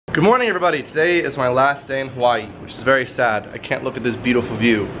Good morning, everybody. Today is my last day in Hawaii, which is very sad. I can't look at this beautiful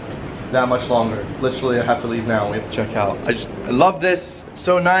view that much longer. Literally, I have to leave now. We have to check out. I love this. It's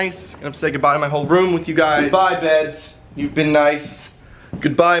so nice. I'm gonna say goodbye to my whole room with you guys. Goodbye, beds. You've been nice.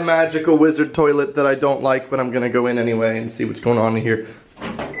 Goodbye, magical wizard toilet that I don't like, but I'm gonna go in anyway and see what's going on in here.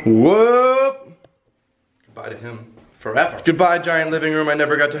 Whoop! Goodbye to him. Forever. Goodbye, giant living room I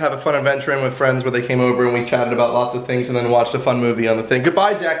never got to have a fun adventure in with friends where they came over and we chatted about lots of things and then watched a fun movie on the thing.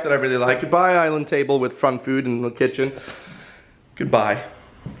 Goodbye, deck that I really like. Goodbye, island table with fun food in the kitchen. Goodbye.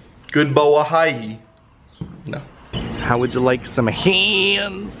 Goodbye, Hawaii. No. How would you like some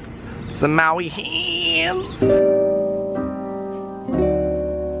hands? Some Maui hands?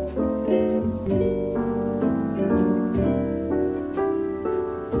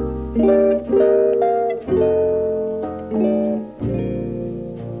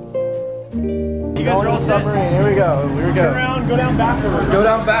 You guys are all submarine. Here we go. Here we go. Turn around, go down backwards. Go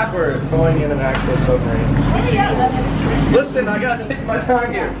down backwards. Going in an actual submarine. Listen, I gotta take my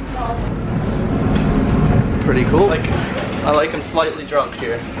time here. Pretty cool. I like him slightly drunk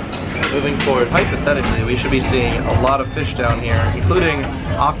here. Moving forward, hypothetically, we should be seeing a lot of fish down here, including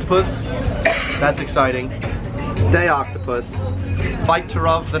octopus. That's exciting. Day octopus. Fighter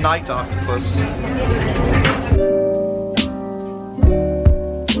of the night octopus.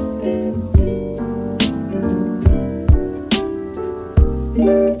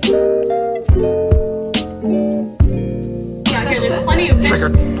 Yeah, okay, there's plenty of fish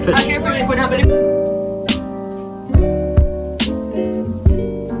out here for what happened.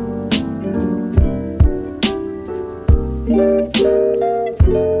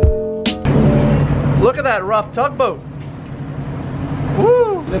 Look at that rough tugboat.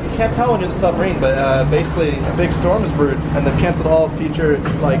 Woo! You can't tell when you're in the submarine, but basically a big storm is brewed and they've canceled all future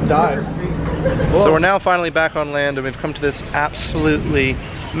dives. So we're now finally back on land and we've come to this absolutely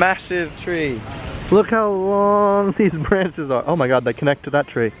massive tree. Look how long these branches are. Oh my god, they connect to that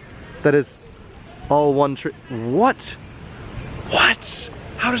tree. That is all one tree. What? What?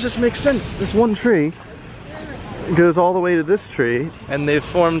 How does this make sense? This one tree goes all the way to this tree and they've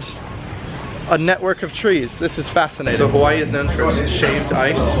formed a network of trees. This is fascinating. So Hawaii is known for its shaved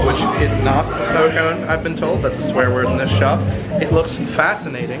ice, which is not snow cone, I've been told. That's a swear word in this shop. It looks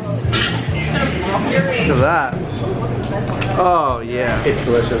fascinating. Look at that. Oh yeah. It's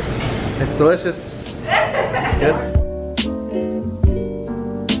delicious. It's delicious. It's good.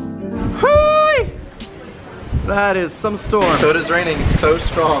 Hi! That is some storm. So it is raining so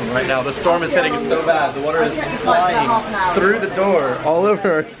strong right now. The storm is hitting so bad. The water is flying through the door, all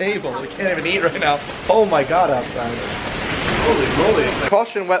over our table. We can't even eat right now. Oh my god, outside. Holy moly.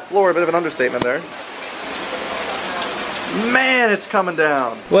 Caution, wet floor, a bit of an understatement there. Man, it's coming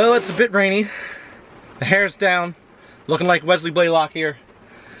down. Well, it's a bit rainy. The hair's down. Looking like Wesley Blaylock here.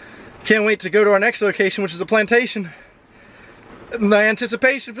 Can't wait to go to our next location, which is a plantation. My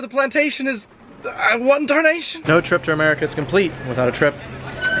anticipation for the plantation is one tarnation. No trip to America is complete without a trip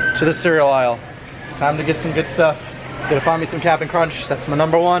to the cereal aisle. Time to get some good stuff. Gotta find me some Cap'n Crunch. That's my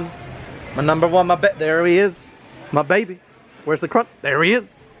number one. My number one, there he is. My baby. Where's the crunch? There he is.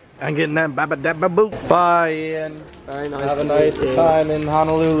 I'm getting that baba-dabba-boo. Bye, Ian. Have a nice time in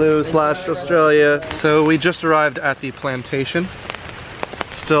Honolulu / Australia. So we just arrived at the plantation.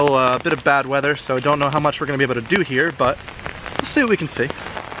 Still a bit of bad weather, so I don't know how much we're gonna be able to do here, but we'll see what we can see.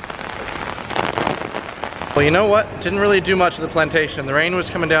 Well, you know what? Didn't really do much of the plantation. The rain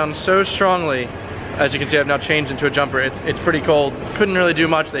was coming down so strongly. As you can see, I've now changed into a jumper. It's pretty cold. Couldn't really do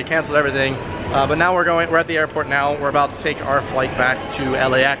much. They canceled everything. But now we're at the airport now. We're about to take our flight back to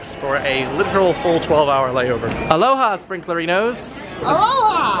LAX for a literal full 12-hour layover. Aloha, sprinklerinos.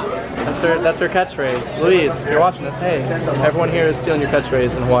 Aloha! That's her catchphrase. Louise, if you're watching this, hey, everyone here is stealing your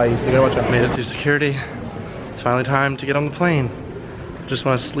catchphrase in Hawaii, so you gotta watch out. Made it through security. It's finally time to get on the plane. Just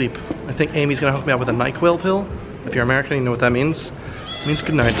want to sleep. I think Amy's gonna hook me up with a NyQuil pill. If you're American, you know what that means. It means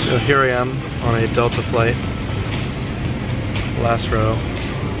good night. So here I am on a Delta flight. Last row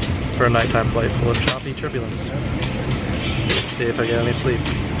for a nighttime flight full of choppy turbulence. See if I get any sleep.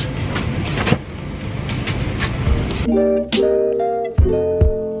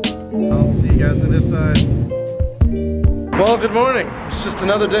 I'll see you guys on the other side. Well, good morning. It's just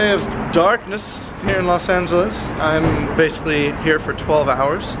another day of darkness here in Los Angeles. I'm basically here for 12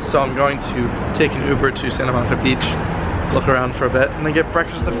 hours, so I'm going to take an Uber to Santa Monica Beach, look around for a bit, and then get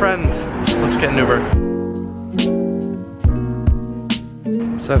breakfast with a friend. Let's get an Uber.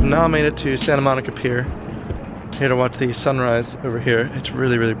 So I've now made it to Santa Monica Pier, here to watch the sunrise over here. It's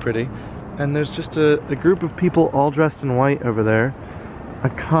really, really pretty. And there's just a group of people all dressed in white over there. I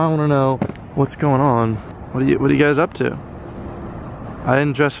kinda wanna know what's going on. What are you guys up to? I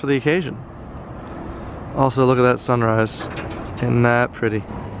didn't dress for the occasion. Also, look at that sunrise. Isn't that pretty?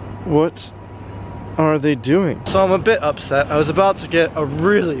 What are they doing? So I'm a bit upset. I was about to get a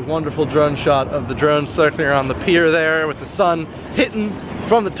really wonderful drone shot of the drone circling around the pier there with the sun hitting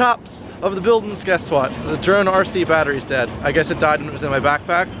from the tops of the buildings. Guess what? The drone RC battery's dead. I guess it died when it was in my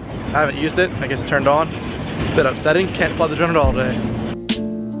backpack. I haven't used it. I guess it turned on. A bit upsetting. Can't fly the drone at all today.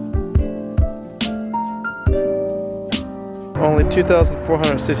 Only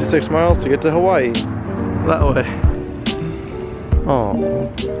 2,466 miles to get to Hawaii. That way. Oh.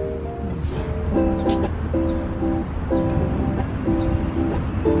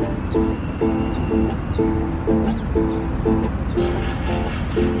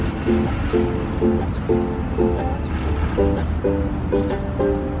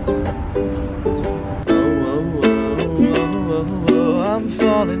 I'm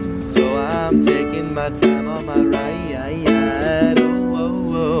falling, so I'm taking my time on my ride.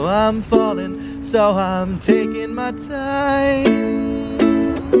 Oh, I'm falling, so I'm taking my time.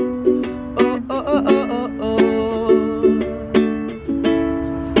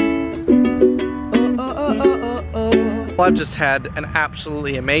 Well, I've just had an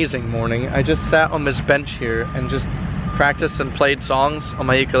absolutely amazing morning. I just sat on this bench here and just practiced and played songs on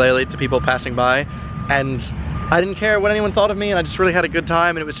my ukulele to people passing by, and I didn't care what anyone thought of me, and I just really had a good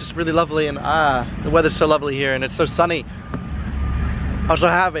time, and it was just really lovely, and the weather's so lovely here, and it's so sunny. I'm so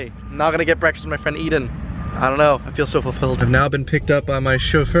happy. I'm now gonna get breakfast with my friend Eden. I don't know, I feel so fulfilled. I've now been picked up by my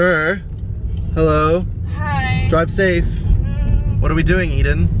chauffeur. Hello. Hi. Drive safe. What are we doing,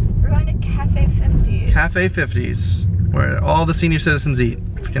 Eden? We're going to Cafe 50s. Cafe 50s, where all the senior citizens eat.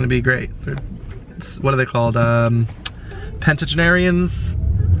 It's gonna be great. What are they called? Pentagenarians?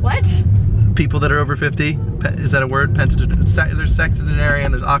 What? People that are over 50? Is that a word? There's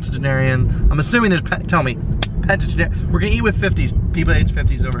sexagenarian, there's octogenarian. I'm assuming there's, tell me. Pentagenarian. We're gonna eat with 50s, people age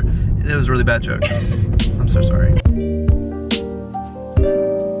 50s over. It was a really bad joke. I'm so sorry.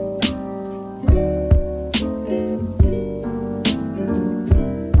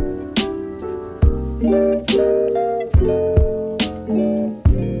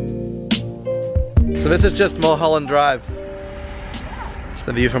 So this is just Mulholland Drive. It's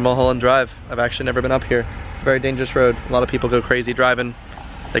the view from Mulholland Drive. I've actually never been up here. It's a very dangerous road. A lot of people go crazy driving.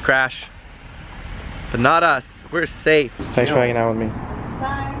 They crash. But not us. We're safe. Thanks for hanging out with me.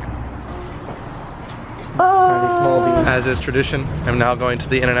 Bye. As is tradition, I'm now going to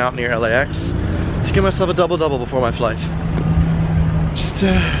the In-N-Out near LAX to give myself a double-double before my flight.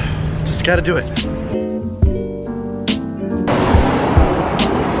 Just gotta do it.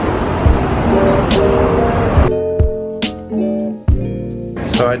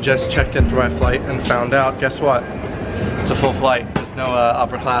 So I just checked in for my flight and found out, guess what? It's a full flight. There's no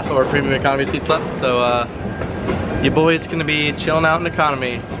upper class or premium economy seats left, so your boy's gonna be chilling out in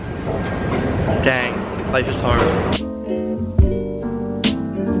economy. Dang, life is hard.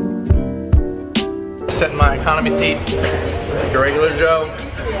 Sit in my economy seat, like a regular Joe.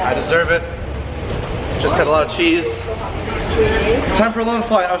 I deserve it. Just had a lot of cheese. Time for a long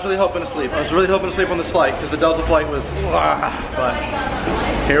flight. I was really hoping to sleep. I was really hoping to sleep on this flight because the Delta flight was, but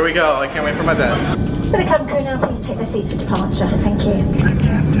here we go. I can't wait for my bed. For the cabin crew now, please take their seats for departure. Thank you. I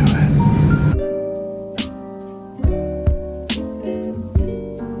can't do it.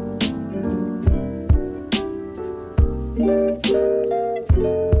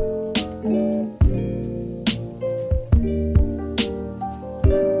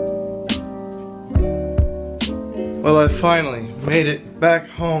 Well, I finally made it back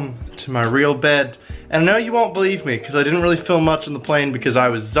home to my real bed. And I know you won't believe me because I didn't really film much on the plane because I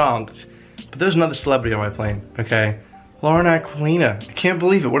was zonked. But there's another celebrity on my plane, okay? Lauren Aquilina. I can't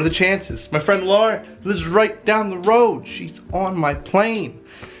believe it. What are the chances? My friend Lauren lives right down the road. She's on my plane.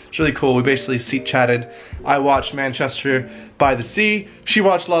 It's really cool. We basically seat chatted. I watched Manchester by the Sea. She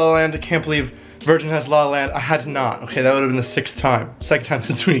watched La La Land. I can't believe Virgin has La La Land. I had to not. Okay, that would have been the 6th time. 2nd time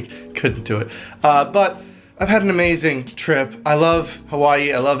this week. Couldn't do it. But I've had an amazing trip. I love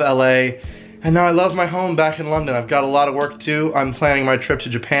Hawaii. I love LA. And now I love my home back in London. I've got a lot of work to do. I'm planning my trip to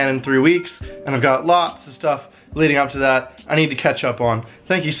Japan in 3 weeks. And I've got lots of stuff leading up to that I need to catch up on.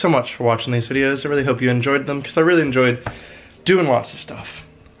 Thank you so much for watching these videos. I really hope you enjoyed them because I really enjoyed doing lots of stuff.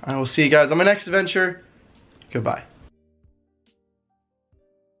 I will see you guys on my next adventure. Goodbye.